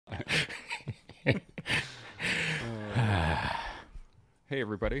Hey,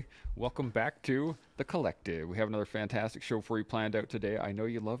 everybody. Welcome back to The Collective. We have another fantastic show for you planned out today. I know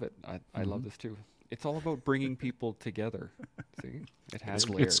you love it. I love this too. It's all about bringing people together. See, it It's has it's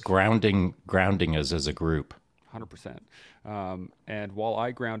layers. grounding us as a group. 100%. And while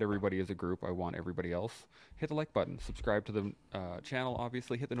I ground everybody as a group, I want everybody else hit the like button, subscribe to the channel,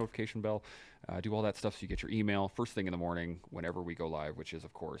 obviously, hit the notification bell, do all that stuff so you get your email first thing in the morning whenever we go live, which is,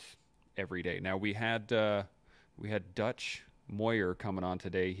 of course, every day. Now we had Dutch Moyer coming on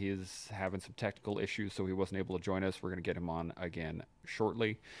today. He's having some technical issues, so he wasn't able to join us. We're going to get him on again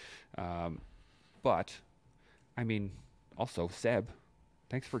shortly. Um, but I mean, also Seb.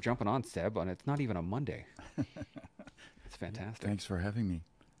 Thanks for jumping on, Seb. And it's not even a Monday. It's fantastic. Thanks for having me.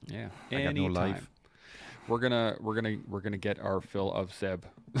 Yeah. I got no Anytime. life. We're gonna get our fill of Seb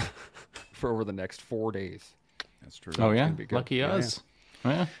for over the next 4 days. That's true. Oh It's yeah, gonna be good. lucky Yeah, us.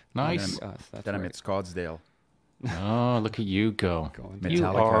 Yeah, nice. And Us, that's Then I'm right. at Scottsdale. Oh, look at you go. Going You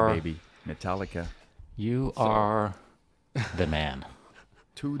Metallica, are baby. Metallica. you So- are the man.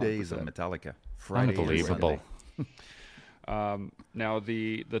 2 days of 100%. Metallica. Friday and Unbelievable. Sunday. Now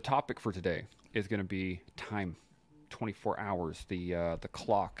the topic for today is going to be time, 24 hours, the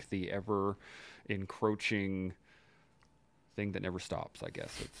clock, the ever encroaching thing that never stops. I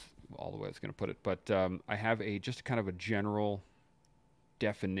guess it's all the way I was going to put it. But I have just kind of a general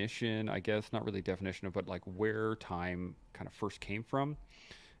definition, I guess, not really definition, but like where time kind of first came from,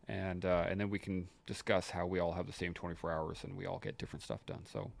 and then we can discuss how we all have the same 24 hours and we all get different stuff done.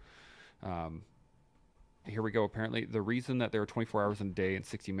 So. Here we go. Apparently, the reason that there are 24 hours in a day and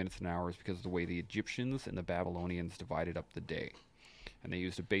 60 minutes an hour is because of the way the Egyptians and the Babylonians divided up the day. And they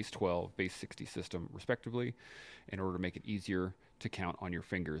used a base 12, base 60 system, respectively, in order to make it easier to count on your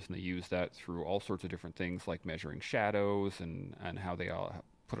fingers. And they use that through all sorts of different things, like measuring shadows and how they all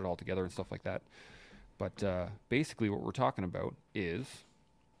put it all together and stuff like that. But basically, what we're talking about is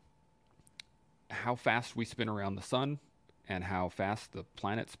how fast we spin around the sun and how fast the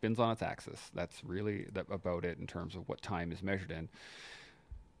planet spins on its axis. That's really about it in terms of what time is measured in.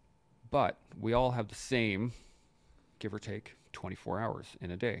 But we all have the same, give or take, 24 hours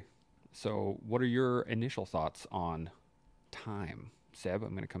in a day. So what are your initial thoughts on time? Seb,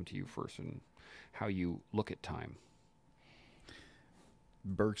 I'm going to come to you first and how you look at time.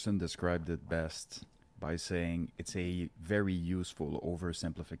 Bergson described it best by saying it's a very useful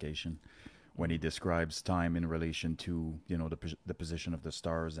oversimplification when he describes time in relation to the position of the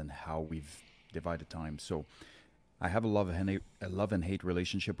stars and how we've divided time. So I have a love and hate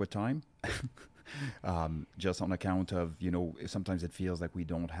relationship with time, just on account of sometimes it feels like we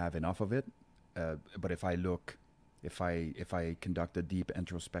don't have enough of it. But if I conduct a deep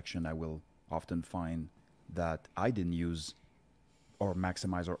introspection, I will often find that I didn't use or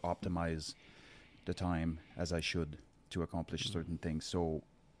maximize or optimize the time as I should to accomplish certain things. So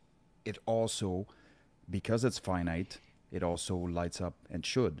it also, because it's finite, it also lights up and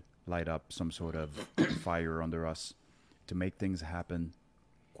should light up some sort of fire under us to make things happen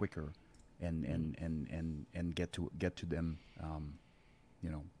quicker and get to them,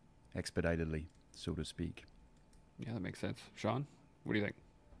 expeditedly, so to speak. Yeah, that makes sense. Sean, what do you think?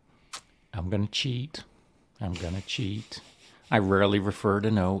 I'm gonna cheat. I rarely refer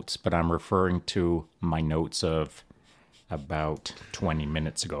to notes, but I'm referring to my notes of about 20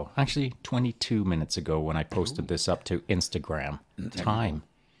 minutes ago. Actually, 22 minutes ago when I posted this up to Instagram. Time.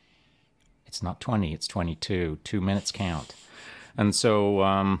 It's not 20, it's 22. 2 minutes count. And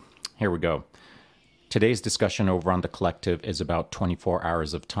so here we go. Today's discussion over on The Collective is about 24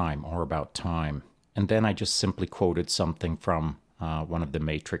 hours of time, or about time. And then I just simply quoted something from one of the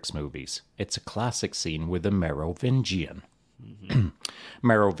Matrix movies. It's a classic scene with a Merovingian.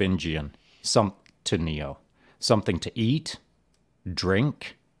 Merovingian, to Neo. Something to eat,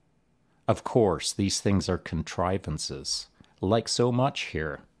 drink. Of course, these things are contrivances, like so much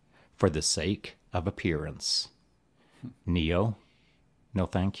here, for the sake of appearance. Neo, no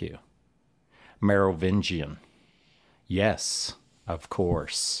thank you. Merovingian, yes, of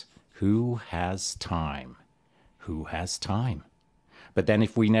course. Who has time? Who has time? But then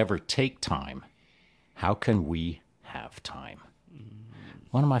if we never take time, how can we have time?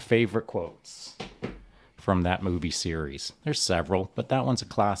 One of my favorite quotes from that movie series. There's several, but that one's a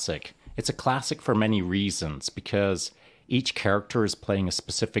classic. It's a classic for many reasons, because each character is playing a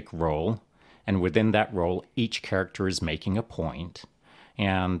specific role, and within that role, each character is making a point.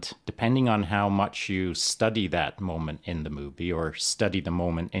 And depending on how much you study that moment in the movie or study the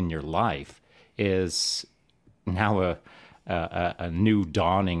moment in your life, is now a new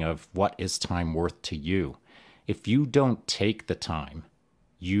dawning of what is time worth to you. If you don't take the time,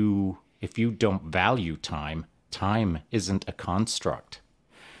 if you don't value time, time isn't a construct.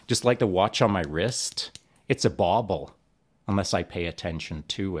 Just like the watch on my wrist, it's a bauble unless I pay attention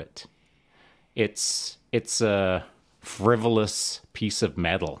to it. It's a frivolous piece of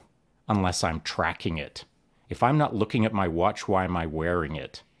metal unless I'm tracking it. If I'm not looking at my watch, why am I wearing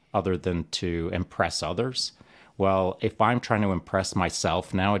it other than to impress others? Well, if I'm trying to impress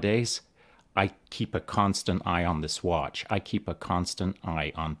myself nowadays, I keep a constant eye on this watch. I keep a constant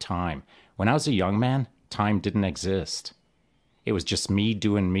eye on time. When I was a young man, time didn't exist. It was just me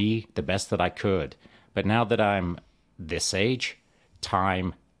doing me the best that I could. But now that I'm this age,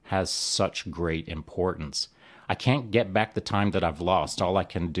 time has such great importance. I can't get back the time that I've lost. All I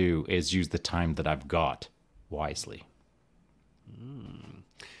can do is use the time that I've got wisely.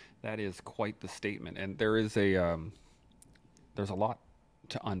 That is quite the statement, and there is a there's a lot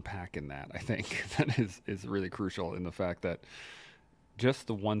to unpack in that. I think that is really crucial in the fact that just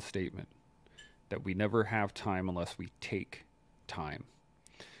the one statement that we never have time unless we take time,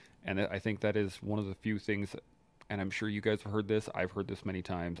 and I think that is one of the few things. And I'm sure you guys have heard this. I've heard this many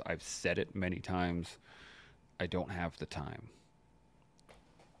times. I've said it many times. I don't have the time.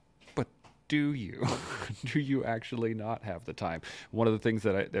 But do you? Do you actually not have the time? One of the things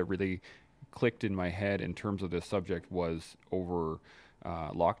that really clicked in my head in terms of this subject was over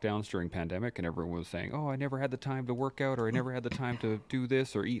lockdowns during pandemic, and everyone was saying, "Oh, I never had the time to work out, or I never had the time to do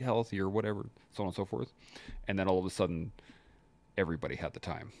this, or eat healthy, or whatever, so on and so forth." And then all of a sudden, everybody had the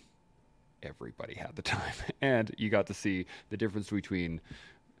time. Everybody had the time, and you got to see the difference between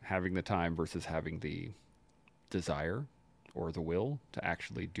having the time versus having the desire or the will to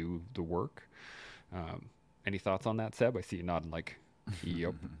actually do the work. Any thoughts on that, Seb? I see you nodding like,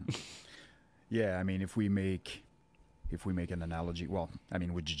 yep. Yeah, I mean, if we make an analogy, well, I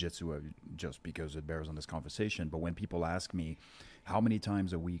mean, with jiu-jitsu, just because it bears on this conversation, but when people ask me, how many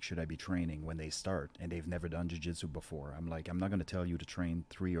times a week should I be training when they start and they've never done jiu-jitsu before? I'm like, I'm not going to tell you to train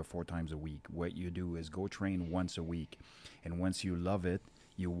 3 or 4 times a week. What you do is go train once a week. And once you love it,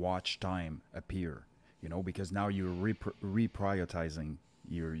 you watch time appear, because now you're reprioritizing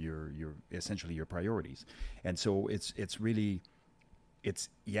your essentially your priorities. And so it's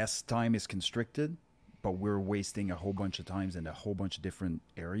yes, time is constricted, but we're wasting a whole bunch of times in a whole bunch of different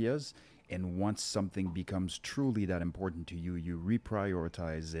areas. And once something becomes truly that important to you, you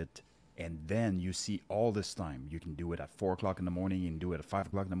reprioritize it, and then you see all this time. You can do it at 4 o'clock in the morning, you can do it at 5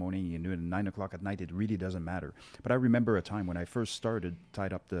 o'clock in the morning, you can do it at 9 o'clock at night. It really doesn't matter. But I remember a time when I first started,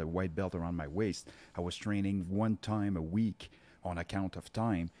 tied up the white belt around my waist, I was training 1 time a week on account of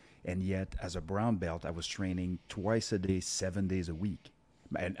time. And yet, as a brown belt, I was training twice a day, 7 days a week.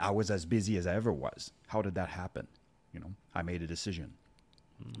 And I was as busy as I ever was. How did that happen? I made a decision.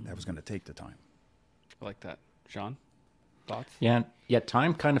 That was going to take the time. I like that. Sean, thoughts? Yeah,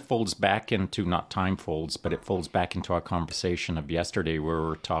 time kind of folds back into, not time folds, but it folds back into our conversation of yesterday where we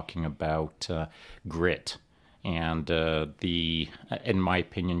were talking about grit. And in my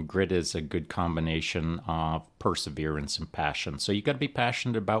opinion, grit is a good combination of perseverance and passion. So you got to be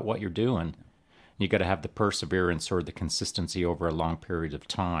passionate about what you're doing. You got to have the perseverance or the consistency over a long period of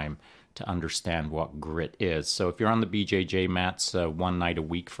time to understand what grit is. So if you're on the BJJ mats 1 night a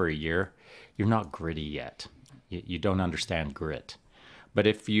week for a year, you're not gritty yet. You don't understand grit. But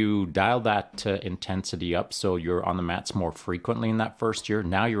if you dial that intensity up so you're on the mats more frequently in that first year,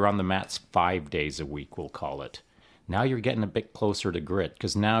 now you're on the mats 5 days a week, we'll call it. Now you're getting a bit closer to grit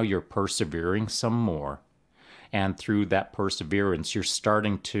because now you're persevering some more. And through that perseverance, you're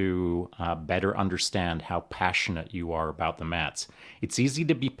starting to better understand how passionate you are about the mats. It's easy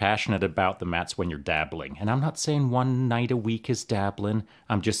to be passionate about the mats when you're dabbling. And I'm not saying 1 night a week is dabbling.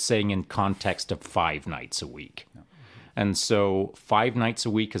 I'm just saying in context of 5 nights a week. No. And so 5 nights a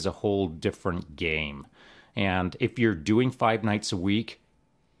week is a whole different game. And if you're doing 5 nights a week,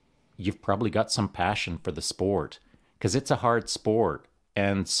 you've probably got some passion for the sport because it's a hard sport.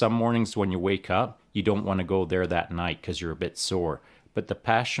 And some mornings when you wake up, you don't want to go there that night because you're a bit sore. But the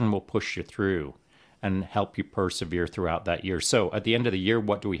passion will push you through and help you persevere throughout that year. So at the end of the year,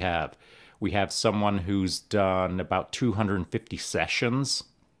 what do we have? We have someone who's done about 250 sessions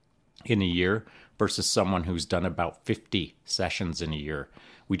in a year versus someone who's done about 50 sessions in a year.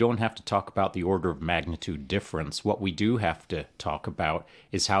 We don't have to talk about the order of magnitude difference. What we do have to talk about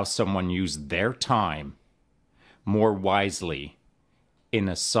is how someone used their time more wisely in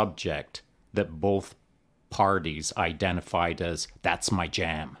a subject that both parties identified as, that's my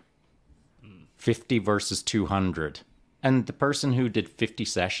jam. 50 versus 200. And the person who did 50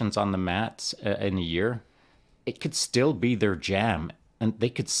 sessions on the mats in a year, it could still be their jam. And they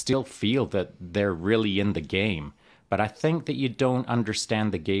could still feel that they're really in the game. But I think that you don't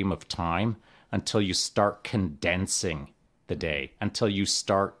understand the game of time until you start condensing the day until you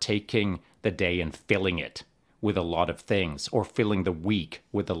start taking the day and filling it with a lot of things, or filling the week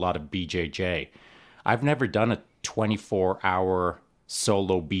with a lot of BJJ. I've never done a 24-hour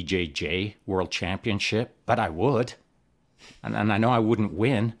solo BJJ World Championship, but I would. And I know I wouldn't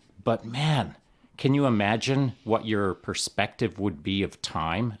win, but man, can you imagine what your perspective would be of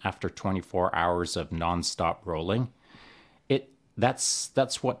time after 24 hours of nonstop rolling?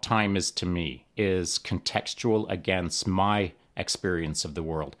 That's what time is to me, is contextual against my experience of the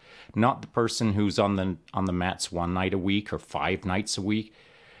world. Not the person who's on the mats 1 night a week or 5 nights a week.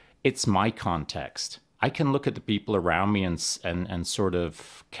 It's my context. I can look at the people around me and sort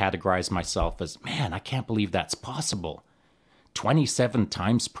of categorize myself as, man, I can't believe that's possible. 27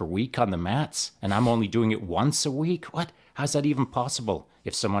 times per week on the mats, and I'm only doing it once a week? What? How's that even possible?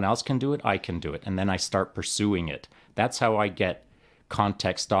 If someone else can do it, I can do it. And then I start pursuing it. That's how I get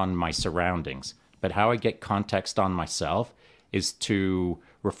context on my surroundings. But how I get context on myself is to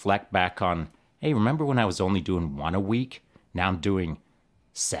reflect back on, hey, remember when I was only doing 1 a week? Now I'm doing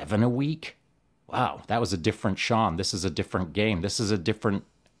 7 a week? Wow, that was a different Sean. This is a different game. This is a different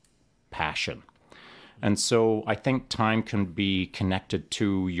passion. And so I think time can be connected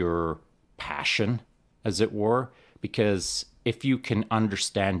to your passion, as it were, because if you can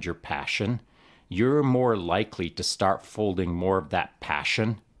understand your passion, you're more likely to start folding more of that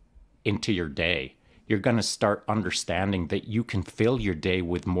passion into your day. You're going to start understanding that you can fill your day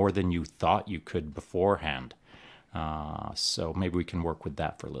with more than you thought you could beforehand. So maybe we can work with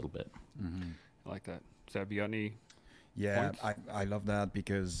that for a little bit. Mm-hmm. I like that. Seb, you got any? Yeah, I love that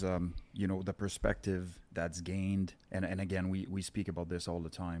because, the perspective that's gained, and again, we speak about this all the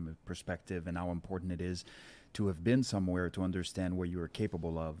time, perspective and how important it is to have been somewhere to understand what you are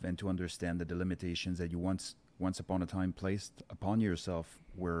capable of and to understand that the limitations that you once upon a time placed upon yourself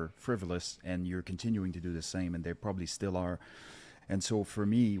were frivolous, and you're continuing to do the same, and they probably still are. And so for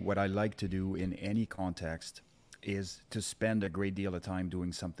me, what I like to do in any context is to spend a great deal of time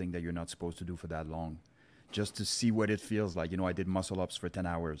doing something that you're not supposed to do for that long, just to see what it feels like. I did muscle-ups for 10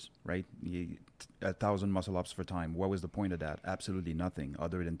 hours, right? 1,000 muscle-ups for time. What was the point of that? Absolutely nothing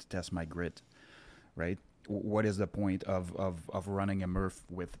other than to test my grit, right? What is the point of running a Murph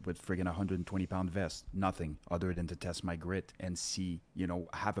with friggin' 120-pound vest? Nothing other than to test my grit and see,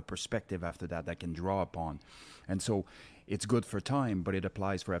 have a perspective after that can draw upon. And so it's good for time, but it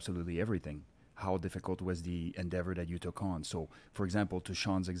applies for absolutely everything. How difficult was the endeavor that you took on? So, for example, to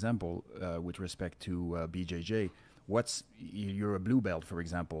Sean's example, with respect to BJJ, you're a blue belt, for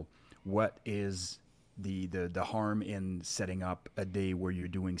example. What is the harm in setting up a day where you're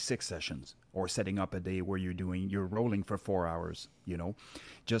doing 6 sessions, or setting up a day where you're rolling for 4 hours,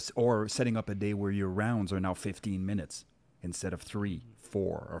 or setting up a day where your rounds are now 15 minutes instead of 3,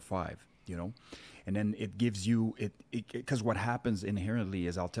 4, or 5, And then it gives you because what happens inherently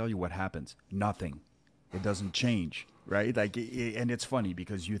is, I'll tell you what happens. Nothing. It doesn't change, right? And it's funny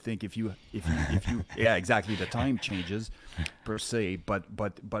because you think if you yeah, exactly, the time changes per se,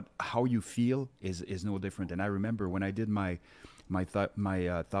 but how you feel is no different. And I remember when I did my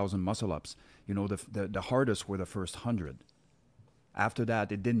 1,000 muscle ups, the hardest were the first 100. After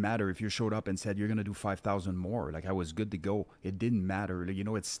that, it didn't matter if you showed up and said you're going to do 5,000 more. Like, I was good to go. It didn't matter.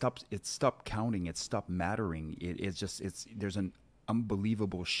 It stopped counting. It stopped mattering. There's an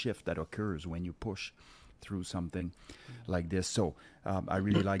unbelievable shift that occurs when you push through something like this. So I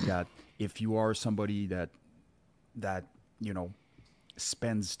really like that. If you are somebody that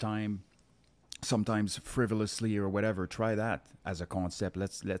spends time sometimes frivolously or whatever, try that as a concept.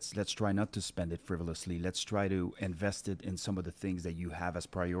 Let's try not to spend it frivolously. Let's try to invest it in some of the things that you have as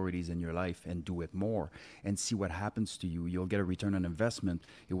priorities in your life and do it more and see what happens to you. You'll get a return on investment.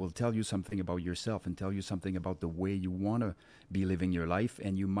 It will tell you something about yourself and tell you something about the way you want to be living your life,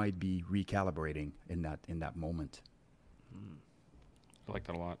 and you might be recalibrating in that moment. I like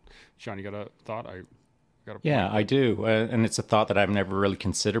that a lot. Sean, you got a thought? Yeah, I do. And it's a thought that I've never really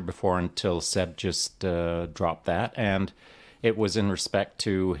considered before until Seb just dropped that. And it was in respect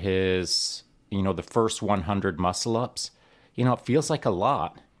to his, the first 100 muscle-ups. It feels like a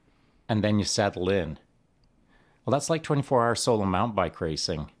lot. And then you settle in. Well, that's like 24-hour solo mountain bike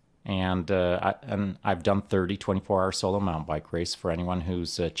racing. And I've done 30 24-hour solo mountain bike race for anyone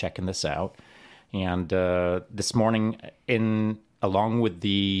who's checking this out. And this morning, along with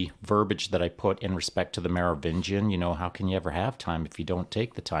the verbiage that I put in respect to the Merovingian, how can you ever have time if you don't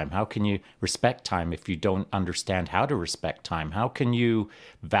take the time? How can you respect time if you don't understand how to respect time? How can you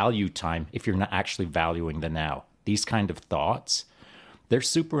value time if you're not actually valuing the now? These kind of thoughts, they're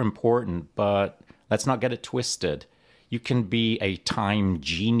super important, but let's not get it twisted. You can be a time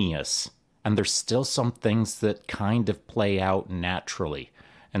genius And there's still some things that kind of play out naturally.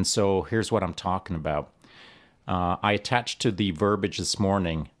 And so here's what I'm talking about. I attached to the verbiage this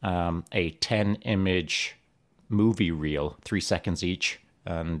morning a 10-image movie reel, 3 seconds each.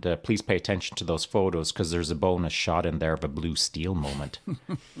 And please pay attention to those photos because there's a bonus shot in there of a blue steel moment.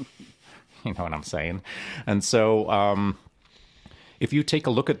 You know what I'm saying? And so if you take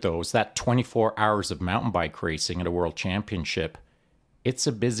a look at those, that 24 hours of mountain bike racing at a world championship, it's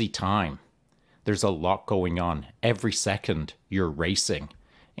a busy time. There's a lot going on. Every second you're racing.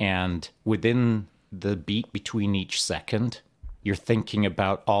 And within the beat between each second, you're thinking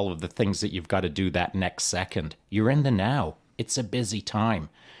about all of the things that you've got to do that next second. You're in the now. It's a busy time.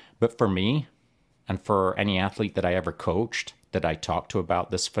 But for me, and for any athlete that I ever coached, that I talked to about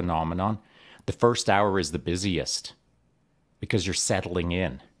this phenomenon, the first hour is the busiest because you're settling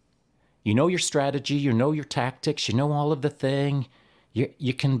in. You know your strategy, you know your tactics, you know all of the thing.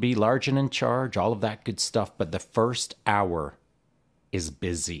 You can be large and in charge, all of that good stuff, but the first hour is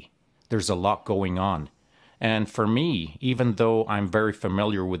busy. There's a lot going on. And for me, even though I'm very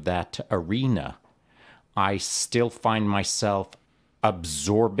familiar with that arena, I still find myself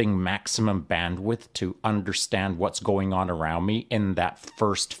absorbing maximum bandwidth to understand what's going on around me in that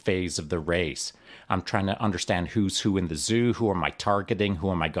first phase of the race. I'm trying to understand who's who in the zoo, who am I targeting,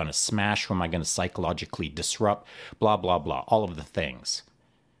 who am I going to smash, who am I going to psychologically disrupt, blah, blah, blah, all of the things.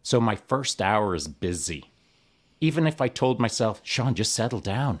 So my first hour is busy. Even if I told myself, Sean, just settle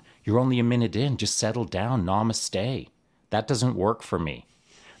down. You're only a minute in, just settle down, namaste. That doesn't work for me.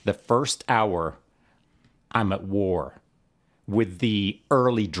 The first hour, I'm at war with the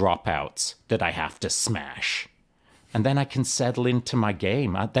early dropouts that I have to smash. And then I can settle into my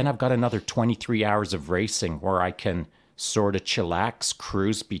game. Then I've got another 23 hours of racing where I can sort of chillax,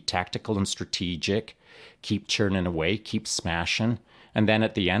 cruise, be tactical and strategic, keep churning away, keep smashing. And then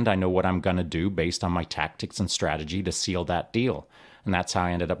at the end, I know what I'm going to do based on my tactics and strategy to seal that deal. And that's how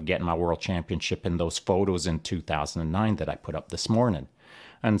I ended up getting my world championship in those photos in 2009 that I put up this morning.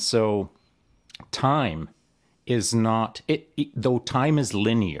 And so time is not, though time is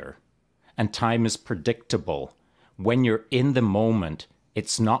linear and time is predictable, when you're in the moment,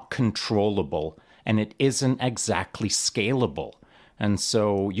 it's not controllable and it isn't exactly scalable. And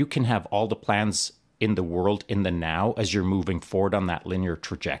so you can have all the plans in the world in the now as you're moving forward on that linear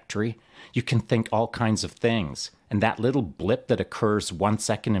trajectory. You can think all kinds of things. And that little blip that occurs 1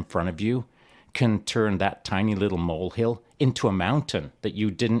 second in front of you can turn that tiny little molehill into a mountain that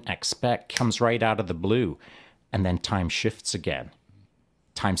you didn't expect, comes right out of the blue. And then time shifts again.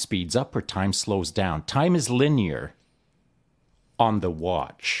 Time speeds up or time slows down. Time is linear on the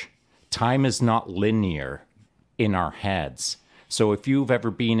watch. Time is not linear in our heads. So if you've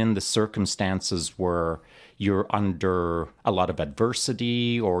ever been in the circumstances where you're under a lot of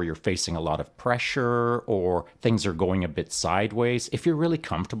adversity or you're facing a lot of pressure or things are going a bit sideways, if you're really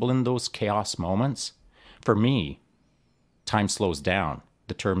comfortable in those chaos moments, for me, time slows down.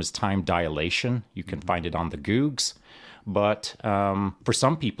 The term is time dilation. You can find it on the Googs. But for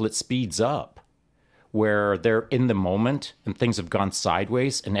some people, it speeds up where they're in the moment and things have gone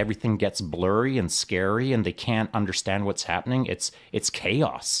sideways and everything gets blurry and scary and they can't understand what's happening. It's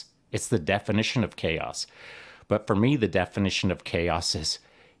chaos. It's the definition of chaos. But for me, the definition of chaos is,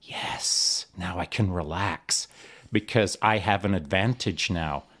 yes, now I can relax because I have an advantage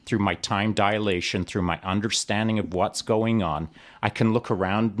now. Through my time dilation, through my understanding of what's going on, I can look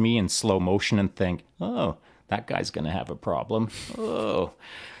around me in slow motion and think, oh, that guy's going to have a problem. Oh.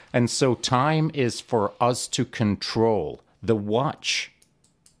 And so time is for us to control. The watch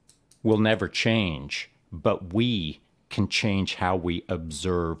will never change, but we can change how we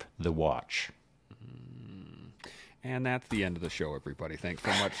observe the watch. And that's the end of the show, everybody. Thanks so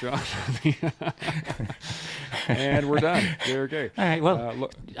much, Sean. And we're done. They're okay. All right, well,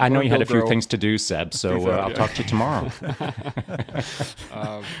 I know you had a few things to do, Seb, so I'll talk to you tomorrow.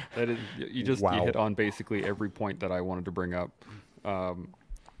 You hit on basically every point that I wanted to bring up.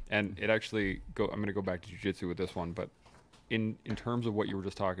 And it actually, I'm going to go back to jiu-jitsu with this one, but in terms of what you were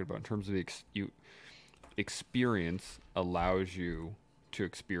just talking about, in terms of the experience allows you to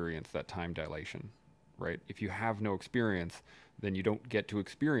experience that time dilation. Right? If you have no experience, then you don't get to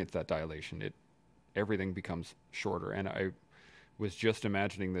experience that dilation. Everything becomes shorter. And I was just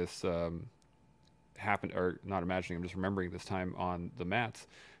imagining this happened, or not imagining, I'm just remembering this time on the mats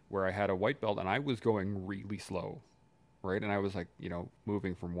where I had a white belt and I was going really slow, right? And I was like,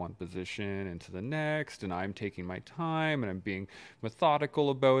 moving from one position into the next, and I'm taking my time and I'm being methodical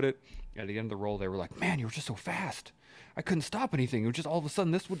about it. At the end of the roll, they were like, man, you were just so fast. I couldn't stop anything. It was just all of a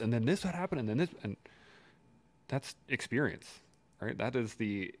sudden this would, and then this would happen, and then this, and that's experience, right? That is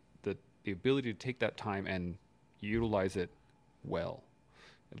the the ability to take that time and utilize it well,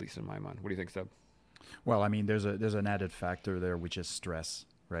 at least in my mind. What do you think, Seb? Well, I mean, there's an added factor there, which is stress,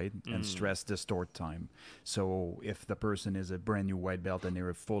 right? And stress distort time. So if the person is a brand new white belt and they're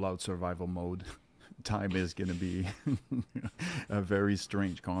in full out survival mode, time is going to be a very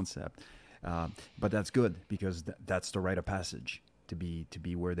strange concept. But that's good because that's the rite of passage to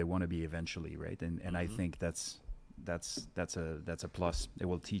be where they want to be eventually, right? And I think that's a plus. It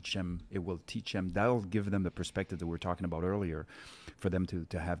will teach them. That'll give them the perspective that we were talking about earlier, for them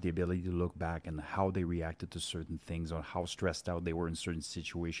to have the ability to look back and how they reacted to certain things, or how stressed out they were in certain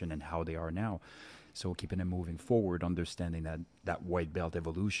situation, and how they are now. So keeping them moving forward, understanding that white belt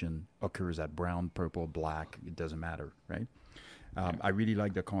evolution occurs at brown, purple, black. It doesn't matter, right? I really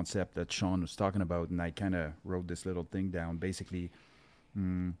like the concept that Sean was talking about, and I kind of wrote this little thing down. Basically,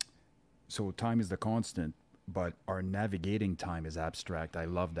 so time is the constant, but our navigating time is abstract. I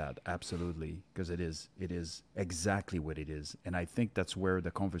love that, absolutely, because it is exactly what it is. And I think that's where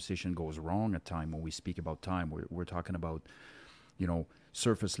the conversation goes wrong at time when we speak about time. We're talking about,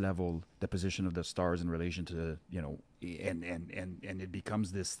 surface level, the position of the stars in relation to, and it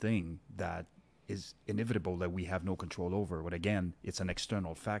becomes this thing that is inevitable that we have no control over. But again, it's an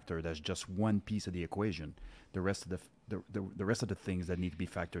external factor. That's just one piece of the equation. The rest of the rest of the things that need to be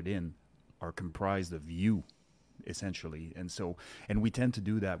factored in are comprised of you, essentially. And we tend to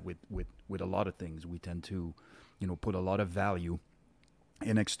do that with a lot of things. We tend to, put a lot of value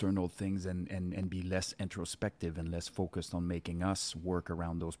in external things and be less introspective and less focused on making us work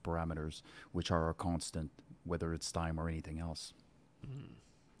around those parameters, which are a constant, whether it's time or anything else.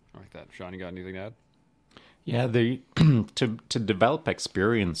 I like that. Sean, you got anything to add? Yeah, to develop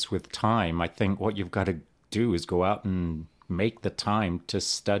experience with time, I think what you've got to do is go out and make the time to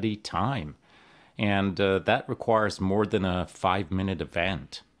study time. And that requires more than a 5-minute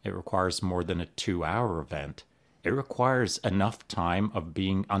event. It requires more than a 2-hour event. It requires enough time of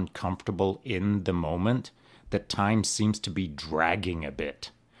being uncomfortable in the moment that time seems to be dragging a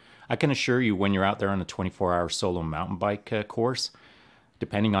bit. I can assure you, when you're out there on a 24-hour solo mountain bike course,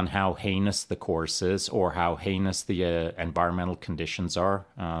 depending on how heinous the course is or how heinous the environmental conditions are,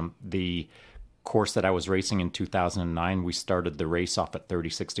 the course that I was racing in 2009, we started the race off at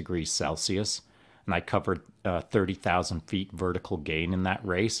 36 degrees Celsius, and I covered 30,000 feet vertical gain in that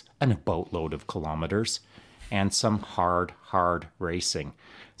race and a boatload of kilometers and some hard racing.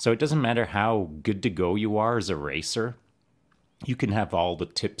 So it doesn't matter how good to go you are as a racer. You can have all the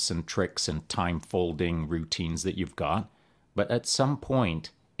tips and tricks and time folding routines that you've got, but at some point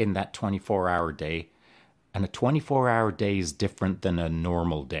in that 24-hour day, and a 24-hour day is different than a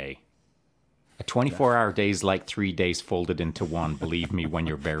normal day. A 24-hour day is like 3 days folded into one, believe me, when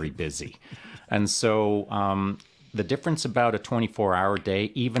you're very busy. And so the difference about a 24-hour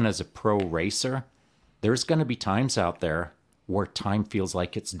day, even as a pro racer, there's going to be times out there where time feels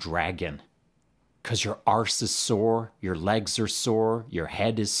like it's dragging. Because your arse is sore, your legs are sore, your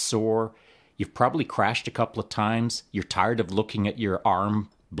head is sore. You've probably crashed a couple of times. You're tired of looking at your arm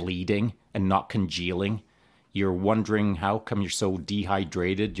bleeding and not congealing. You're wondering how come you're so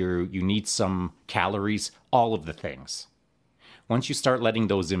dehydrated. You need some calories, all of the things. Once you start letting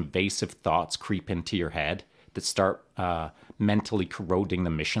those invasive thoughts creep into your head that start mentally corroding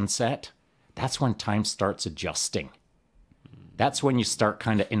the mission set, that's when time starts adjusting. That's when you start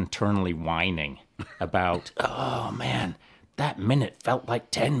kind of internally whining about, oh man, that minute felt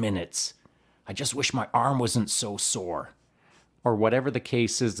like 10 minutes. I just wish my arm wasn't so sore. Or whatever the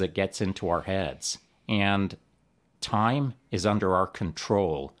case is that gets into our heads. And time is under our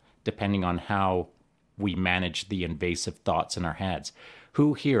control, depending on how we manage the invasive thoughts in our heads.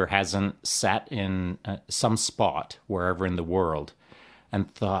 Who here hasn't sat in some spot, wherever in the world,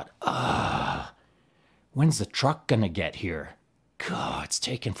 and thought, when's the truck gonna get here? God, it's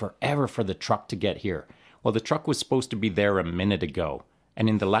taken forever for the truck to get here. Well, the truck was supposed to be there a minute ago. And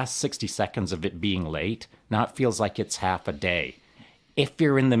in the last 60 seconds of it being late, now it feels like it's half a day. If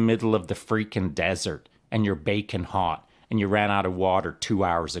you're in the middle of the freaking desert and you're baking hot and you ran out of water 2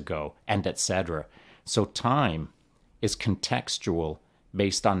 hours ago, and etc. So time is contextual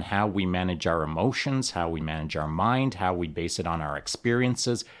based on how we manage our emotions, how we manage our mind, how we base it on our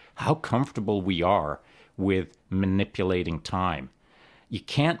experiences, how comfortable we are with manipulating time. You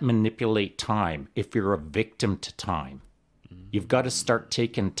can't manipulate time if you're a victim to time. You've got to start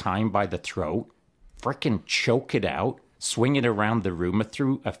taking time by the throat, frickin' choke it out, swing it around the room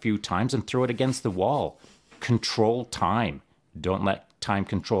a few times and throw it against the wall. Control time. Don't let time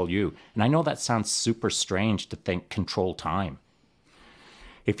control you. And I know that sounds super strange to think control time.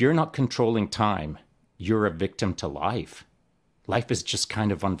 If you're not controlling time, you're a victim to life. Life is just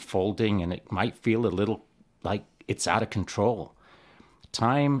kind of unfolding, and it might feel a little like it's out of control.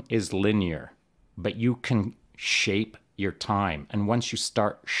 Time is linear, but you can shape your time. And once you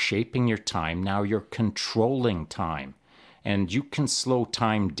start shaping your time, now you're controlling time. And you can slow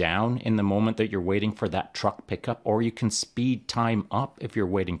time down in the moment that you're waiting for that truck pickup, or you can speed time up if you're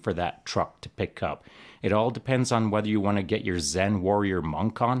waiting for that truck to pick up. It all depends on whether you want to get your Zen warrior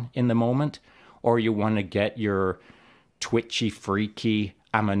monk on in the moment, or you want to get your twitchy, freaky,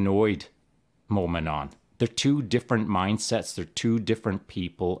 I'm annoyed moment on. They're two different mindsets, they're two different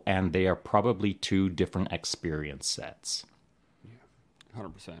people, and they are probably two different experience sets.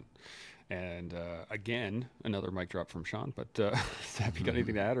 100%. And again, another mic drop from Sean. But Seb, you got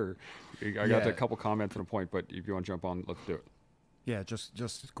anything to add? Or I got a couple comments and a point, but if you want to jump on, let's do it. Yeah,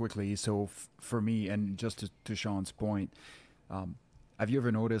 just quickly. So for me, and just to Sean's point, have you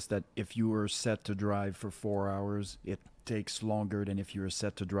ever noticed that if you were set to drive for 4 hours, it takes longer than if you were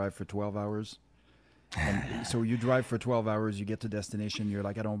set to drive for 12 hours? And so you drive for 12 hours, you get to destination, you're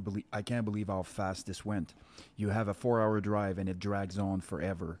like, I can't believe how fast this went. You have a 4-hour drive and it drags on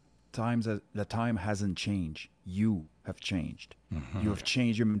forever. The time hasn't changed. You have changed. You have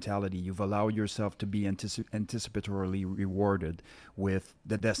changed your mentality. You've allowed yourself to be anticipatorily rewarded with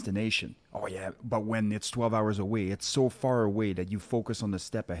the destination. Oh yeah, but when it's 12 hours away, it's so far away that you focus on the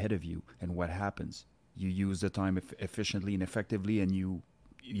step ahead of you. And what happens? You use the time efficiently and effectively, and you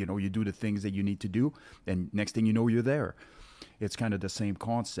do the things that you need to do, and next thing you know, you're there. It's kind of the same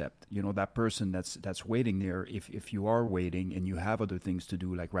concept. That person that's waiting there, if you are waiting and you have other things to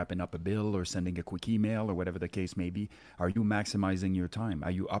do, like wrapping up a bill or sending a quick email or whatever the case may be, are you maximizing your time?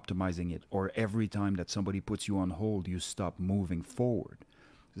 Are you optimizing it? Or every time that somebody puts you on hold, you stop moving forward?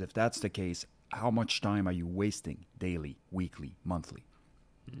 Because if that's the case, how much time are you wasting daily, weekly, monthly?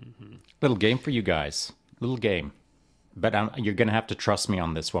 Little game for you guys. Little game. But you're going to have to trust me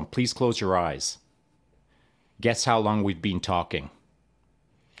on this one. Please close your eyes. Guess how long we've been talking?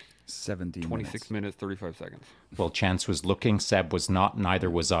 26 minutes, 35 seconds. Well, Chance was looking, Seb was not, neither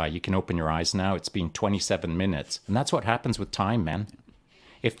was I. You can open your eyes now. It's been 27 minutes. And that's what happens with time, man.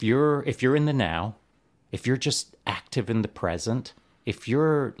 If you're in the now, if you're just active in the present, if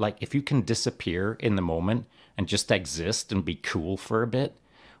you can disappear in the moment and just exist and be cool for a bit,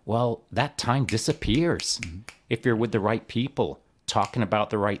 well, that time disappears. If you're with the right people, talking about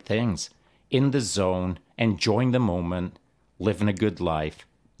the right things, in the zone, enjoying the moment, living a good life,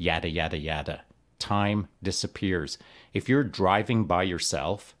 yada, yada, yada. Time disappears. If you're driving by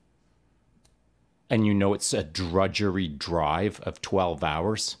yourself and you know it's a drudgery drive of 12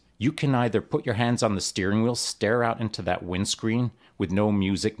 hours, you can either put your hands on the steering wheel, stare out into that windscreen with no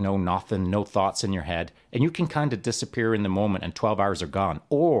music, no nothing, no thoughts in your head, and you can kind of disappear in the moment and 12 hours are gone.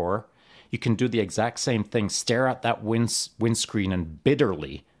 Or you can do the exact same thing, stare at that windscreen and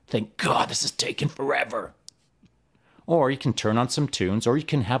bitterly think, God, this is taking forever. Or you can turn on some tunes, or you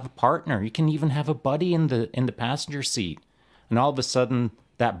can have a partner. You can even have a buddy in the passenger seat. And all of a sudden,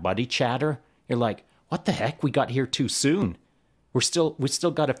 that buddy chatter, you're like, what the heck? We got here too soon. We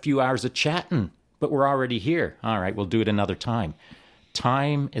still got a few hours of chatting, but we're already here. All right, we'll do it another time.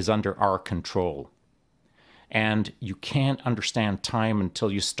 Time is under our control. And you can't understand time until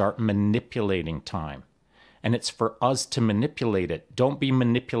you start manipulating time. And it's for us to manipulate it. Don't be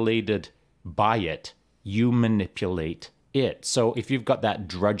manipulated by it. You manipulate it. So if you've got that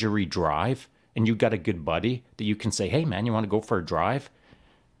drudgery drive and you've got a good buddy that you can say, hey man, you want to go for a drive?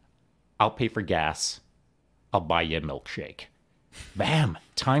 I'll pay for gas. I'll buy you a milkshake. Bam,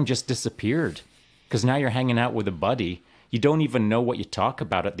 time just disappeared. Because now you're hanging out with a buddy. You don't even know what you talk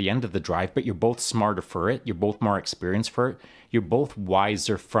about at the end of the drive, but you're both smarter for it. You're both more experienced for it. You're both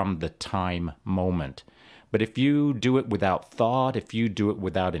wiser from the time moment. But if you do it without thought, if you do it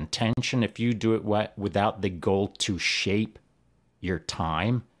without intention, if you do it without the goal to shape your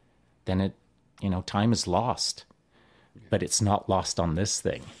time, then time is lost. But it's not lost on this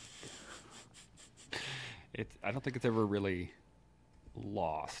thing. I don't think it's ever really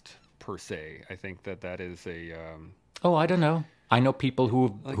lost per se. I think that is a. I don't know. I know people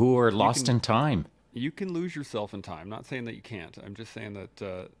who are lost in time. You can lose yourself in time. Not saying that you can't. I'm just saying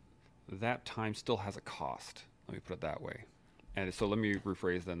that. That time still has a cost. Let me put it that way. And so let me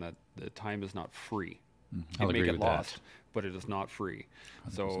rephrase then that the time is not free. I'll It may agree get with lost, that. but it is not free.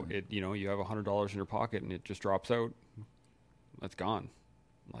 100%. So you have $100 in your pocket and it just drops out. That's gone.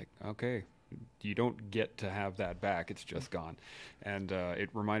 Like, okay, you don't get to have that back. It's just gone. And it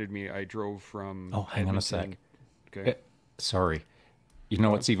reminded me, I drove from. Oh, hang on a sec. Okay. Sorry. You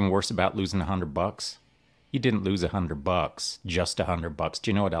know what's even worse about losing $100? You didn't lose $100, just $100. Do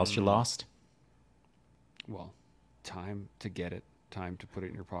you know what else you lost? Well, time to get it, time to put it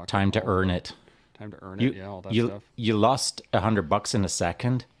in your pocket, Time to all earn that- it. time to earn it. Yeah, all that you, stuff. You lost $100 in a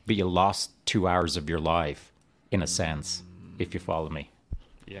second, but you lost 2 hours of your life, in a sense, if you follow me.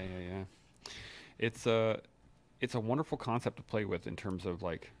 Yeah. It's a wonderful concept to play with in terms of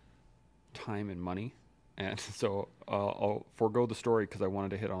like time and money. And so I'll forego the story because I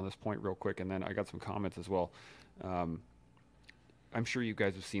wanted to hit on this point real quick, and then I got some comments as well. I'm sure you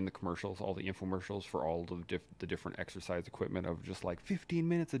guys have seen the commercials, all the infomercials for all the different exercise equipment of just like 15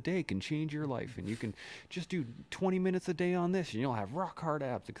 minutes a day can change your life, and you can just do 20 minutes a day on this, and you'll have rock hard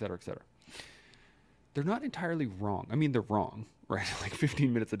abs, et cetera, et cetera. They're not entirely wrong. I mean, they're wrong, right? Like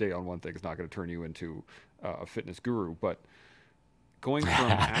 15 minutes a day on one thing is not going to turn you into a fitness guru, but going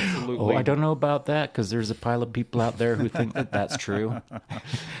from absolutely... Oh, I don't know about that, because there's a pile of people out there who think that that's true.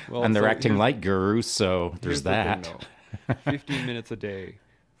 Well, And they're so acting here's- like gurus, so here's there's the thing, that. though. 15 minutes a day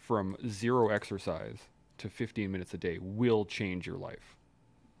from zero exercise to 15 minutes a day will change your life.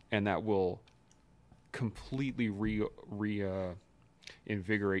 And that will completely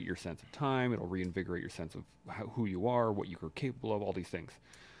invigorate your sense of time. It'll reinvigorate your sense of who you are, what you are capable of, all these things.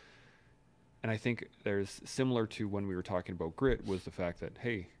 And I think there's similar to when we were talking about grit was the fact that,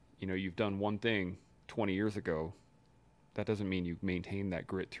 hey, you know, you've done one thing 20 years ago. That doesn't mean you maintain that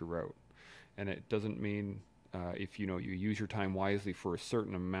grit throughout. And it doesn't mean if, you know, you use your time wisely for a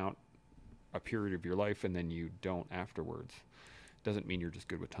certain amount, a period of your life, and then you don't afterwards. Doesn't mean you're just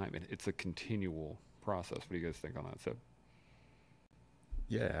good with time. It's a continual process. What do you guys think on that, Seb?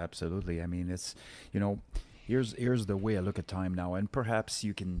 Yeah, absolutely. I mean, it's, you know, here's the way I look at time now, and perhaps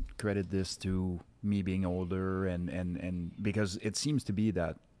you can credit this to me being older, and because it seems to be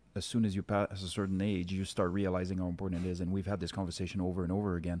that as soon as you pass a certain age, you start realizing how important it is, and we've had this conversation over and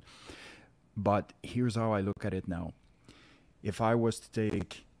over again. But here's how I look at it now. If I was to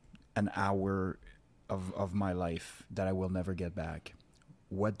take an hour of my life that I will never get back,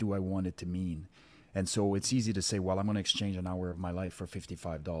 what do I want it to mean? And so it's easy to say, well, I'm going to exchange an hour of my life for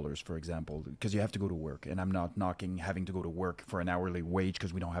 $55, for example, because you have to go to work. And I'm not knocking having to go to work for an hourly wage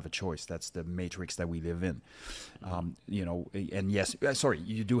because we don't have a choice. That's the matrix that we live in. You know, and yes, sorry,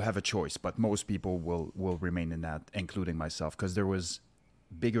 you do have a choice, but most people will remain in that, including myself, because there was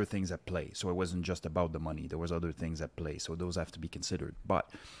bigger things at play. So it wasn't just about the money. There was other things at play. So those have to be considered. But,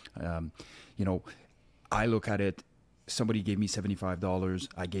 you know, I look at it, somebody gave me $75.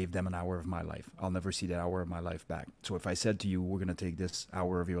 I gave them an hour of my life. I'll never see that hour of my life back. So if I said to you, we're going to take this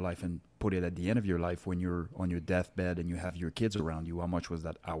hour of your life and put it at the end of your life when you're on your deathbed and you have your kids around you, how much was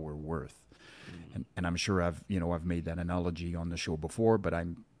that hour worth? And I'm sure I've made that analogy on the show before, but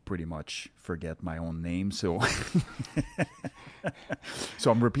I'm pretty much forget my own name. So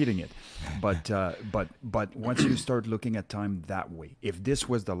so I'm repeating it. But once you start looking at time that way, if this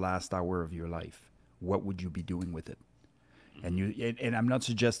was the last hour of your life, what would you be doing with it? And I'm not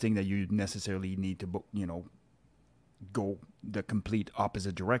suggesting that you necessarily need to, you know, go the complete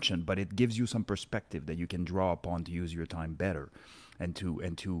opposite direction, but it gives you some perspective that you can draw upon to use your time better, and to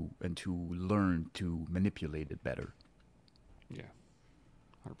learn to manipulate it better. Yeah,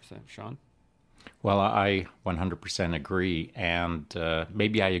 100%. Sean? Well, I 100% agree, and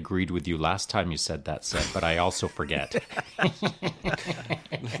maybe I agreed with you last time you said that, Seth, but I also forget.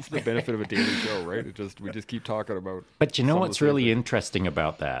 That's the benefit of a daily show, right? We just keep talking about. But you know some of what's the same really things. interesting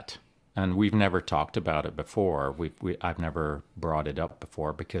about that? And we've never talked about it before. I've never brought it up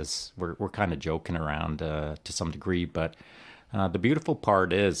before because we're kind of joking around to some degree. But the beautiful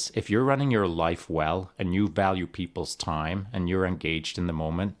part is if you're running your life well and you value people's time and you're engaged in the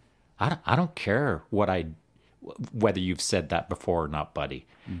moment, I don't care whether you've said that before or not, buddy.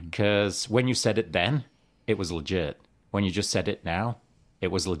 Because when you said it then, it was legit. When you just said it now, it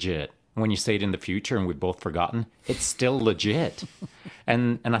was legit. When you say it in the future and we've both forgotten, it's still legit.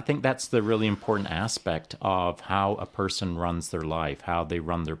 And I think that's the really important aspect of how a person runs their life, how they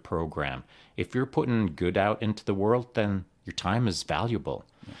run their program. If you're putting good out into the world, then your time is valuable.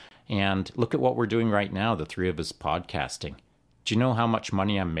 And look at what we're doing right now, the three of us podcasting. Do you know how much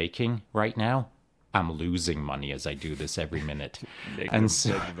money I'm making right now? I'm losing money as I do this every minute. And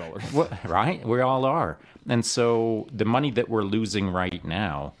so, right? We all are. And so the money that we're losing right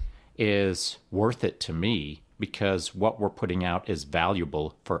now is worth it to me because what we're putting out is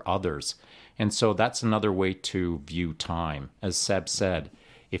valuable for others. And so that's another way to view time. As Seb said,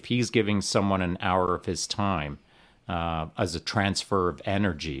 if he's giving someone an hour of his time as a transfer of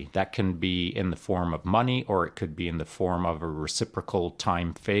energy, that can be in the form of money, or it could be in the form of a reciprocal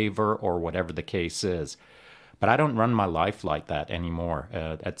time favor, or whatever the case is. But I don't run my life like that anymore.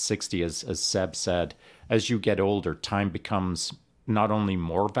 At 60, as Seb said, as you get older, time becomes not only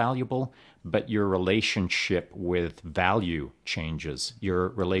more valuable, but your relationship with value changes. Your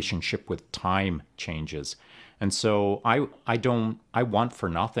relationship with time changes. And so I want for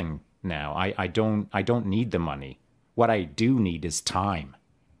nothing now. I don't need the money. What I do need is time,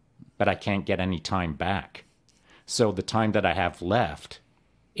 but I can't get any time back. So the time that I have left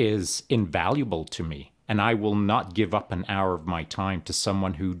is invaluable to me. And I will not give up an hour of my time to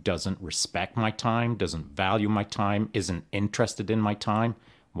someone who doesn't respect my time, doesn't value my time, isn't interested in my time.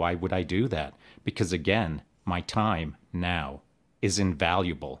 Why would I do that? Because again, my time now is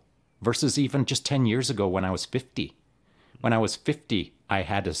invaluable versus even just 10 years ago when I was 50. When I was 50, I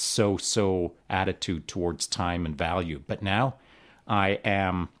had a so-so attitude towards time and value. But now I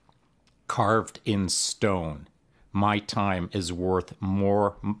am carved in stone. My time is worth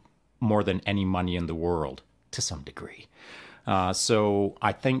more than any money in the world, to some degree. So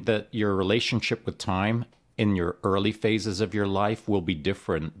I think that your relationship with time in your early phases of your life will be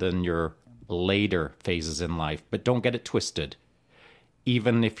different than your later phases in life. But don't get it twisted.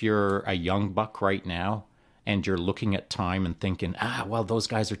 Even if you're a young buck right now and you're looking at time and thinking, well, those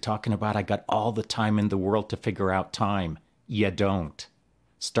guys are talking about I got all the time in the world to figure out time. You don't.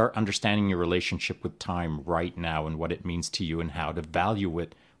 Start understanding your relationship with time right now and what it means to you and how to value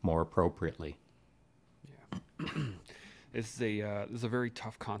it more appropriately. Yeah. This is a very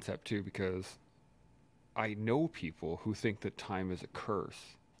tough concept too, because I know people who think that time is a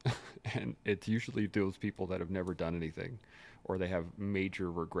curse. And it's usually those people that have never done anything, or they have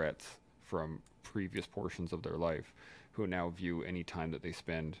major regrets from previous portions of their life, who now view any time that they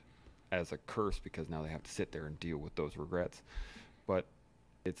spend as a curse because now they have to sit there and deal with those regrets. But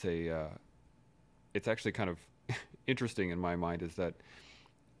it's actually kind of interesting in my mind is that,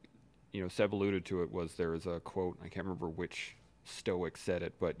 Seb alluded to it, was there is a quote, I can't remember which Stoic said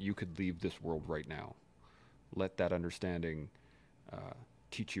it, but you could leave this world right now. Let that understanding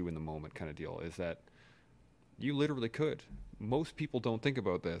teach you in the moment kind of deal, is that you literally could. Most people don't think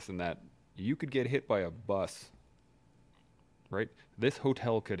about this, and that you could get hit by a bus, right? This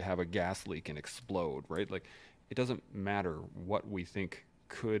hotel could have a gas leak and explode, right? Like, it doesn't matter what we think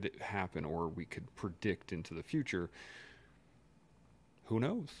could happen or we could predict into the future. Who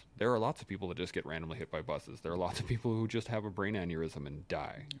knows? There are lots of people that just get randomly hit by buses. There are lots of people who just have a brain aneurysm and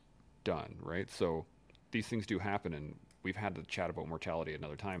die. Done, right? So these things do happen, and we've had to chat about mortality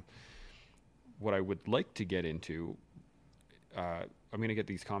another time. What I would like to get into, I'm going to get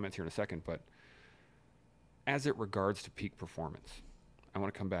these comments here in a second, but as it regards to peak performance, I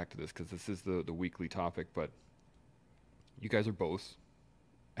want to come back to this because this is the weekly topic, but you guys are both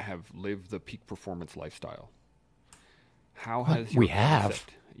have lived the peak performance lifestyle. How has we have?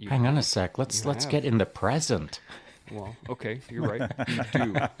 Hang on a sec. Let's get in the present. Well, okay, you're right. You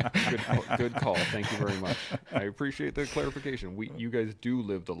do. Good call. Thank you very much. I appreciate the clarification. You guys do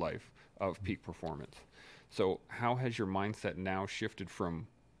live the life of peak performance. So how has your mindset now shifted from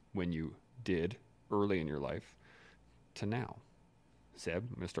when you did early in your life to now? Seb, I'm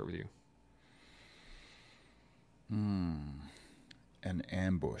going to start with you. An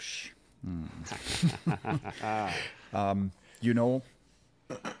ambush.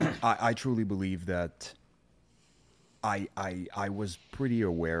 I truly believe that I was pretty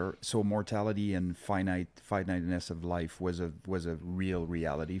aware. So mortality and finiteness of life was a real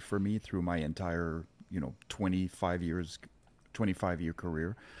reality for me through my entire 25-year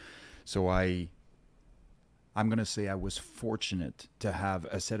career. So I'm gonna say I was fortunate to have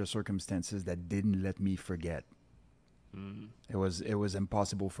a set of circumstances that didn't let me forget. It was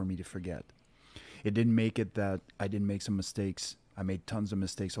impossible for me to forget. It didn't make it that I didn't make some mistakes. I made tons of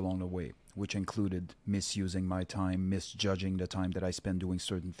mistakes along the way, which included misusing my time, misjudging the time that I spent doing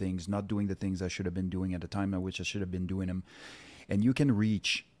certain things, not doing the things I should have been doing at the time at which I should have been doing them. And you can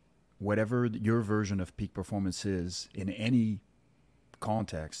reach whatever your version of peak performance is in any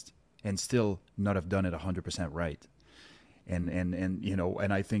context and still not have done it 100% right.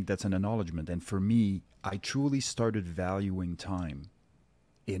 And I think that's an acknowledgement. And for me, I truly started valuing time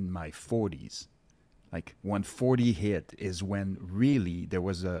in my 40s. Like when 40 hit is when really there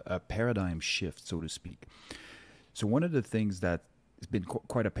was a paradigm shift, so to speak. So one of the things that has been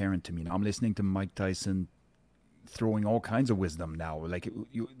quite apparent to me, now I'm listening to Mike Tyson throwing all kinds of wisdom now. Like,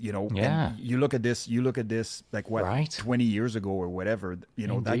 Yeah. you look at this, like what, Right. 20 years ago or whatever, that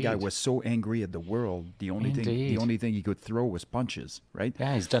guy Indeed. was so angry at the world. The only thing he could throw was punches, right?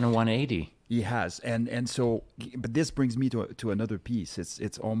 Yeah, he's done a 180. He has, and so, but this brings me to another piece.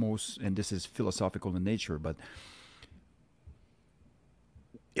 It's almost, and this is philosophical in nature, but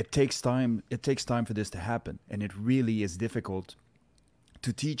it takes time. It takes time for this to happen, and it really is difficult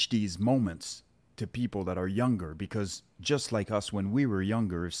to teach these moments to people that are younger, because just like us when we were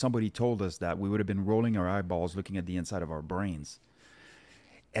younger, if somebody told us that, we would have been rolling our eyeballs looking at the inside of our brains.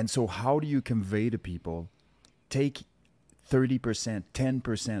 And so how do you convey to people, take 30%,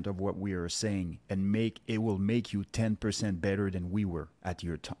 10% of what we are saying, and it will make you 10% better than we were at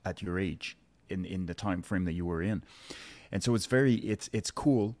your age, in the time frame that you were in. And so it's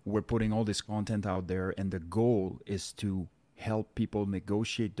cool. We're putting all this content out there, and the goal is to help people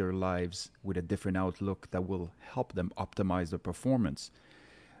negotiate their lives with a different outlook that will help them optimize their performance.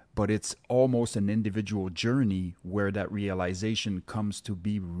 But it's almost an individual journey where that realization comes to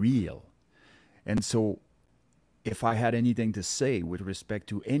be real. And so if I had anything to say with respect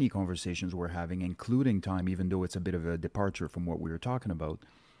to any conversations we're having, including time, even though it's a bit of a departure from what we were talking about,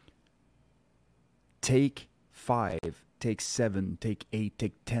 take 5, take 7, take 8,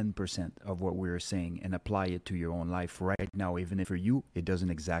 take 10% of what we're saying and apply it to your own life right now, even if for you it doesn't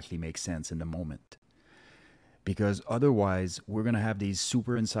exactly make sense in the moment. Because otherwise, we're going to have these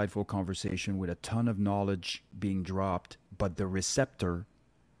super insightful conversations with a ton of knowledge being dropped, but the receptor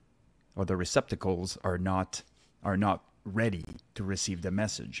or the receptacles are not ready to receive the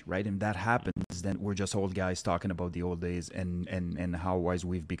message, right? And that happens, then we're just old guys talking about the old days and how wise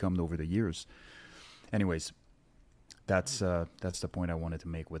we've become over the years. Anyways, that's the point I wanted to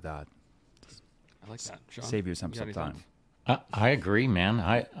make with that. I like that. Sean, Save yourself you got some any time. thoughts? I agree, man.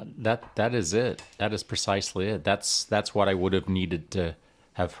 That is it. That is precisely it. That's what I would have needed to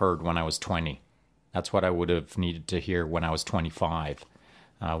have heard when I was 20. That's what I would have needed to hear when I was 25.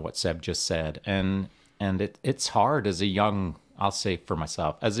 What Seb just said, and it's hard as a young. I'll say for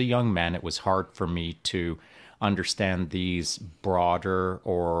myself, as a young man, it was hard for me to understand these broader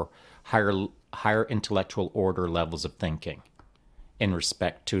or higher intellectual order levels of thinking in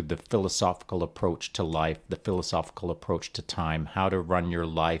respect to the philosophical approach to life, the philosophical approach to time, how to run your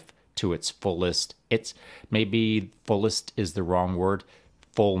life to its fullest. It's maybe fullest is the wrong word,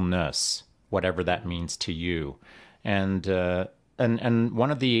 fullness, whatever that means to you. And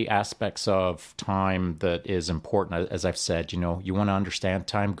one of the aspects of time that is important, as I've said, you want to understand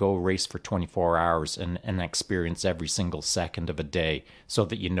time, go race for 24 hours and experience every single second of a day so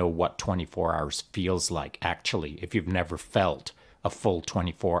that you know what 24 hours feels like, actually, if you've never felt a full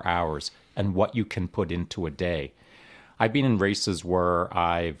 24 hours and what you can put into a day. I've been in races where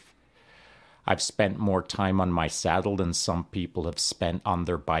I've spent more time on my saddle than some people have spent on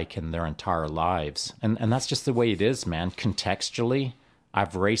their bike in their entire lives. And that's just the way it is, man. Contextually,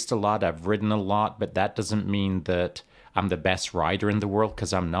 I've raced a lot, I've ridden a lot, but that doesn't mean that I'm the best rider in the world,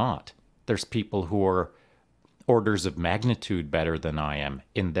 because I'm not. There's people who are orders of magnitude better than I am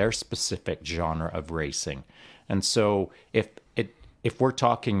in their specific genre of racing. And so if we're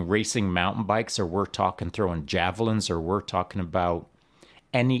talking racing mountain bikes, or we're talking throwing javelins, or we're talking about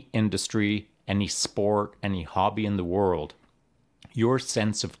any industry, any sport, any hobby in the world, your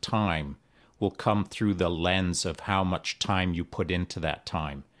sense of time will come through the lens of how much time you put into that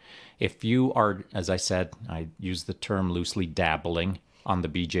time. If you are, as I said, I use the term loosely, dabbling on the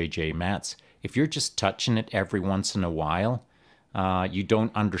BJJ mats, if you're just touching it every once in a while, you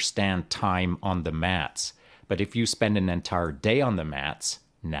don't understand time on the mats. But if you spend an entire day on the mats,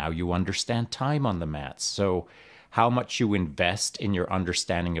 now you understand time on the mats. So how much you invest in your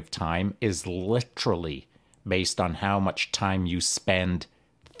understanding of time is literally based on how much time you spend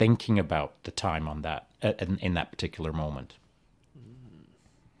thinking about the time on that in that particular moment.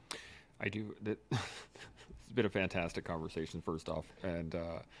 I do. It's been a fantastic conversation, first off, and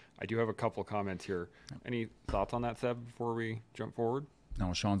I do have a couple comments here. Any thoughts on that, Seb, before we jump forward?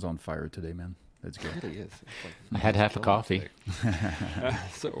 No, Sean's on fire today, man. That's good. It really is. I had half a coffee.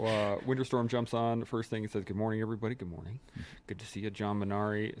 So Winterstorm jumps on. First thing, he says, "Good morning, everybody. Good morning. Good to see you." John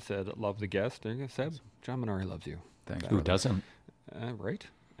Minari said, "Love the guest." There you go, Seb. John Minari loves you. Thanks. Who doesn't? Right.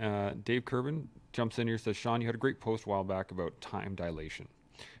 Dave Kerbin jumps in here, says, "Sean, you had a great post a while back about time dilation.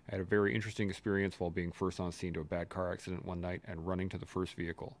 I had a very interesting experience while being first on scene to a bad car accident one night and running to the first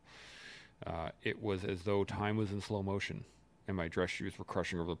vehicle. It was as though time was in slow motion, and my dress shoes were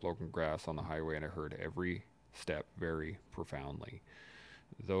crushing over the broken grass on the highway, and I heard every step very profoundly.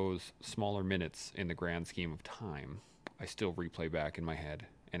 Those smaller minutes in the grand scheme of time, I still replay back in my head,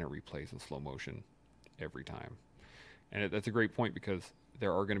 and it replays in slow motion every time." And that's a great point, because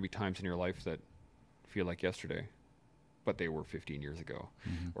there are going to be times in your life that feel like yesterday, but they were 15 years ago.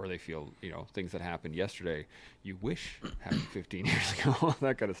 Or they feel, things that happened yesterday, you wish happened 15 years ago,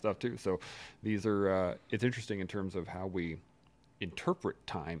 that kind of stuff too. So these are, it's interesting in terms of how we interpret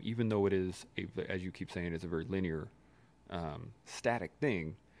time, even though it is, as you keep saying, it's a very linear, static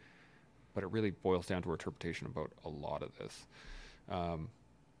thing, but it really boils down to our interpretation about a lot of this.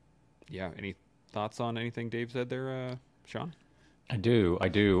 Any thoughts on anything Dave said there, Sean? I do.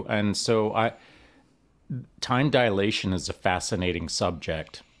 And so time dilation is a fascinating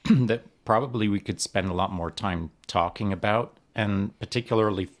subject that probably we could spend a lot more time talking about, and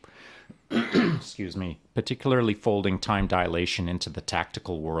particularly excuse me, particularly folding time dilation into the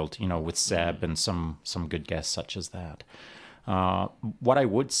tactical world, with Seb and some good guests such as that. What I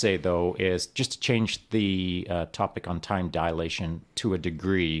would say, though, is just to change the topic on time dilation to a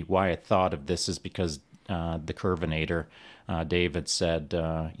degree. Why I thought of this is because the Curvinator, David said,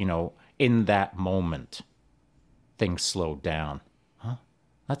 in that moment, things slowed down. Huh?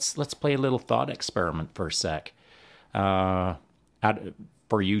 Let's play a little thought experiment for a sec.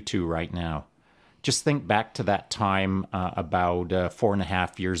 For you two right now. Just think back to that time about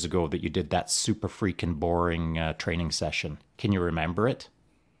 4.5 years ago that you did that super freaking boring training session. Can you remember it?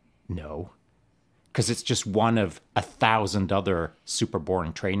 No. Because it's just one of 1,000 other super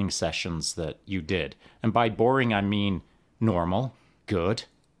boring training sessions that you did. And by boring, I mean normal, good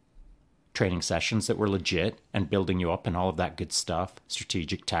training sessions that were legit and building you up and all of that good stuff,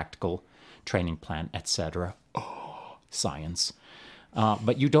 strategic, tactical, training plan, etc. Oh, science.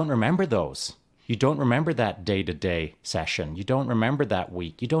 But you don't remember those. You don't remember that day-to-day session. You don't remember that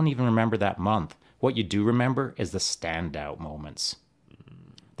week. You don't even remember that month. What you do remember is the standout moments.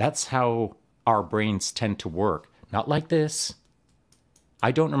 That's how our brains tend to work. Not like this.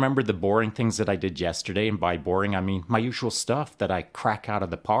 I don't remember the boring things that I did yesterday, and by boring, I mean my usual stuff that I crack out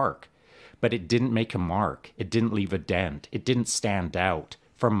of the park. But it didn't make a mark. It didn't leave a dent. It didn't stand out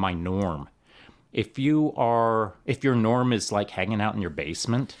from my norm. If your norm is like hanging out in your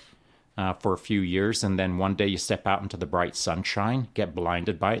basement for a few years, and then one day you step out into the bright sunshine, get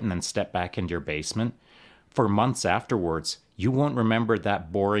blinded by it, and then step back into your basement, for months afterwards, you won't remember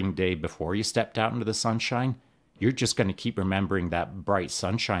that boring day before you stepped out into the sunshine. You're just going to keep remembering that bright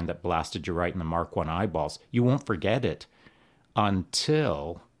sunshine that blasted you right in the Mark I eyeballs. You won't forget it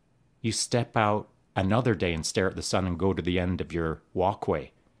until you step out another day and stare at the sun and go to the end of your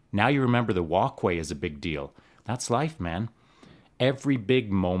walkway. Now you remember the walkway is a big deal. That's life, man. Every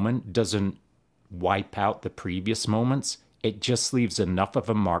big moment doesn't wipe out the previous moments. It just leaves enough of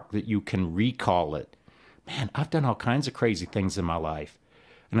a mark that you can recall it. Man, I've done all kinds of crazy things in my life.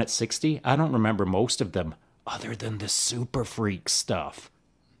 And at 60, I don't remember most of them other than the super freak stuff.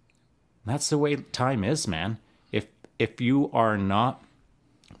 That's the way time is, man. If you are not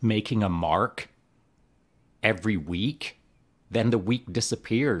making a mark every week, then the week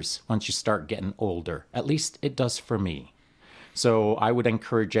disappears once you start getting older. At least it does for me. So I would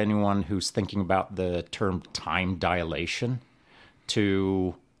encourage anyone who's thinking about the term time dilation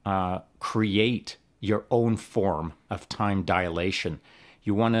to create your own form of time dilation.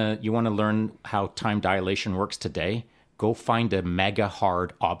 You wanna learn how time dilation works today? Go find a mega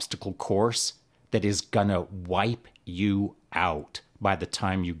hard obstacle course that is gonna wipe you out by the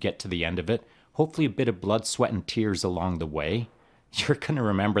time you get to the end of it. Hopefully a bit of blood, sweat, and tears along the way. You're going to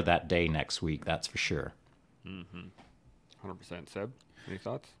remember that day next week, that's for sure. 100%. Seb, any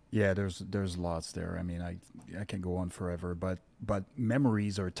thoughts? Yeah, there's lots there. I mean, I can go on forever, but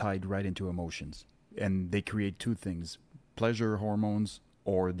memories are tied right into emotions, and they create two things: pleasure hormones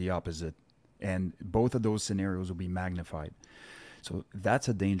or the opposite, and both of those scenarios will be magnified. So it's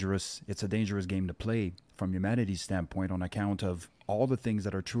a dangerous game to play from humanity's standpoint, on account of all the things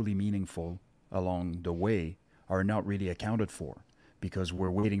that are truly meaningful along the way are not really accounted for, because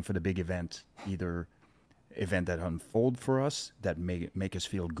we're waiting for the big event, either event that unfold for us that make us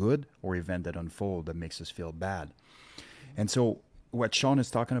feel good, or event that unfold that makes us feel bad. And so what Sean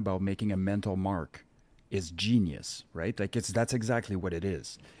is talking about, making a mental mark, is genius, right? Like that's exactly what it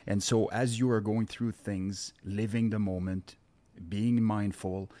is. And so as you are going through things, living the moment, being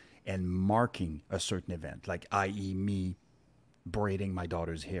mindful, and marking a certain event, like i.e. me braiding my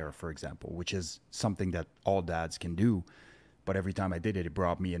daughter's hair, for example, which is something that all dads can do. But every time I did it, it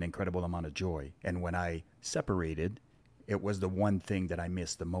brought me an incredible amount of joy. And when I separated, it was the one thing that I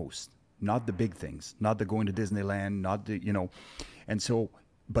missed the most. Not the big things, not the going to Disneyland, not the, And so,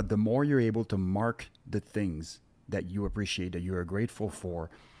 but the more you're able to mark the things that you appreciate, that you're grateful for,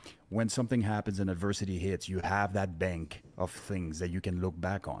 when something happens and adversity hits, you have that bank of things that you can look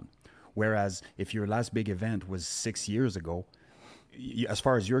back on. Whereas if your last big event was 6 years ago, as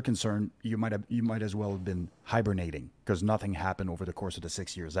far as you're concerned, you might as well have been hibernating, because nothing happened over the course of the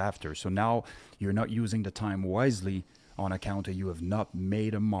 6 years after. So now you're not using the time wisely, on account of you have not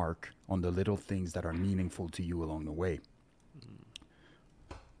made a mark on the little things that are meaningful to you along the way.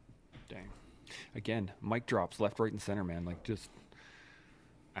 Dang. Again, mic drops left, right, and center, man. Like, just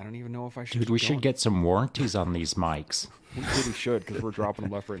I don't even know if I should. Dude, we keep should going. get some warranties on these mics. We really should, because we're dropping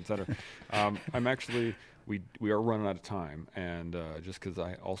them left, right, and center. I'm actually, we are running out of time, and just because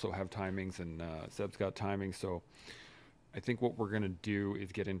I also have timings, and Seb's got timings, so I think what we're going to do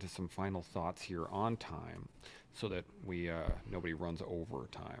is get into some final thoughts here on time, so that we nobody runs over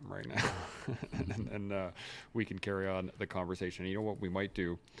time right now, and we can carry on the conversation. You know what we might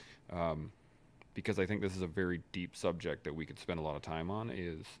do, because I think this is a very deep subject that we could spend a lot of time on,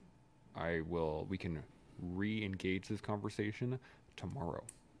 is we can re-engage this conversation tomorrow,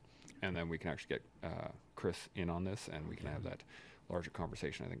 and then we can actually get Chris in on this, and we can have that larger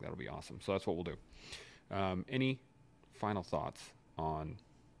conversation. I think that'll be awesome. So that's what we'll do. Any final thoughts on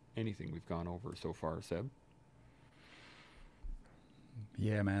anything we've gone over so far, Seb?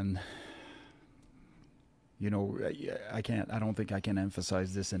 Yeah, man. You know, I don't think I can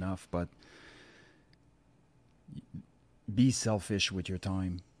emphasize this enough, but be selfish with your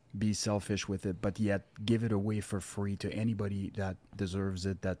time. Be selfish with it, but yet give it away for free to anybody that deserves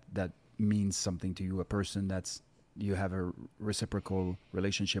it, that means something to you, a person that's you have a reciprocal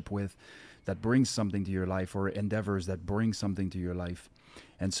relationship with, that brings something to your life, or endeavors that bring something to your life.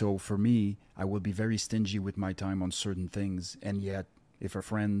 And so for me, I will be very stingy with my time on certain things, and yet if a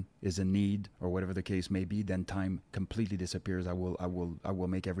friend is in need or whatever the case may be, then time completely disappears. I will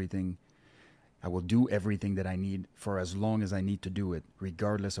make everything, I will do everything that I need for as long as I need to do it,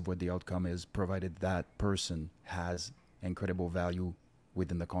 regardless of what the outcome is, provided that person has incredible value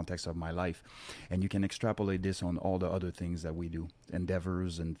within the context of my life. And you can extrapolate this on all the other things that we do,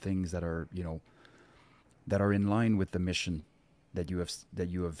 endeavors and things that are, you know, that are in line with the mission that you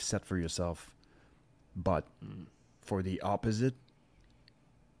have set for yourself. But for the opposite,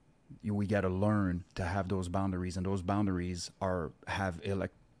 we got to learn to have those boundaries, and those boundaries have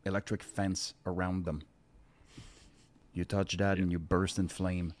electric fence around them. You touch that and you burst in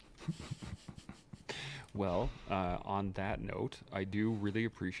flame. Well, on that note, I do really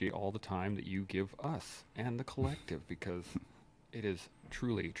appreciate all the time that you give us and the collective, because it is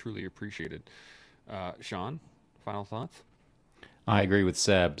truly, truly appreciated. Sean, final thoughts? I agree with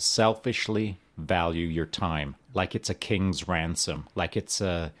Seb. Selfishly value your time like it's a king's ransom, like it's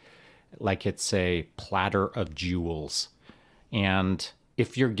a platter of jewels. And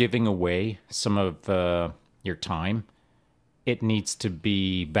if you're giving away some of your time, it needs to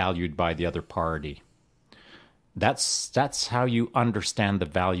be valued by the other party. That's how you understand the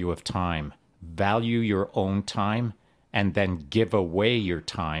value of time. Value your own time, and then give away your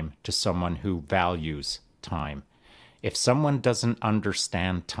time to someone who values time. If someone doesn't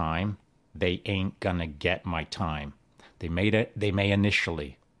understand time, they ain't gonna get my time. They may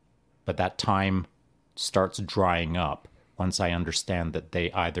initially, but that time starts drying up once I understand that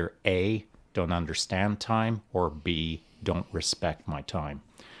they either A, don't understand time, or B, don't respect my time.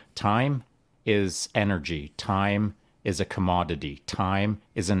 Time is energy. Time is a commodity. Time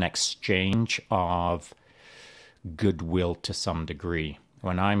is an exchange of goodwill to some degree.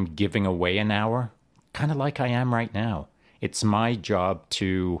 When I'm giving away an hour, kind of like I am right now, it's my job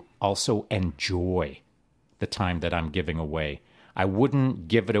to also enjoy the time that I'm giving away. I wouldn't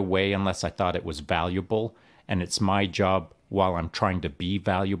give it away unless I thought it was valuable, and it's my job, while I'm trying to be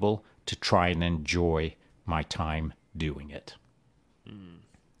valuable, to try and enjoy my time doing it.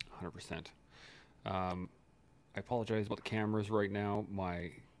 100%. I apologize about the cameras right now.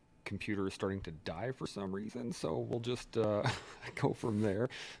 My computer is starting to die for some reason, so we'll just go from there.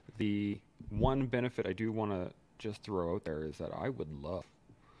 The one benefit I do want to just throw out there is that I would love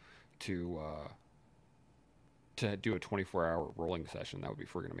to do a 24-hour rolling session. That would be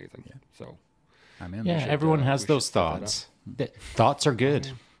friggin' amazing. Yeah. So I'm in. Yeah, everyone has those thoughts. Thoughts are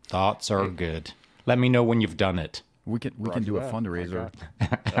good. Thoughts are good. Let me know when you've done it. We can do a fundraiser.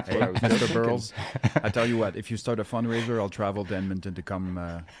 That's Hey, what I was Mr. thinking. Burles, I tell you what, if you start a fundraiser, I'll travel to Edmonton to come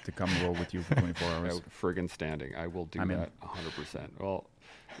roll with you for 24 hours. Out friggin' standing. I will do I'm in. that 100%. Well,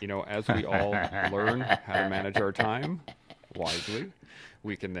 you know, as we all learn how to manage our time wisely,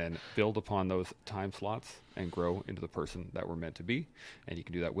 we can then build upon those time slots and grow into the person that we're meant to be. And you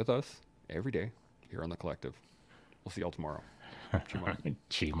can do that with us every day here on The Collective. We'll see y'all tomorrow. Chimo.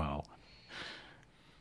 Chimo.